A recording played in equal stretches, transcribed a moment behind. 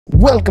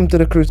Welcome to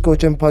the Cruz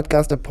Coaching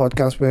Podcast, a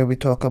podcast where we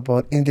talk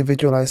about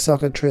individualized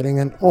soccer training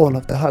and all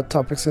of the hot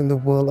topics in the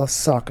world of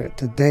soccer.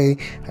 Today,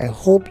 I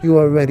hope you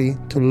are ready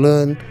to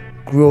learn,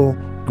 grow,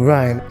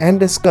 grind, and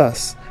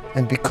discuss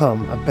and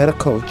become a better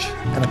coach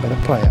and a better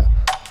player.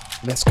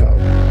 Let's go.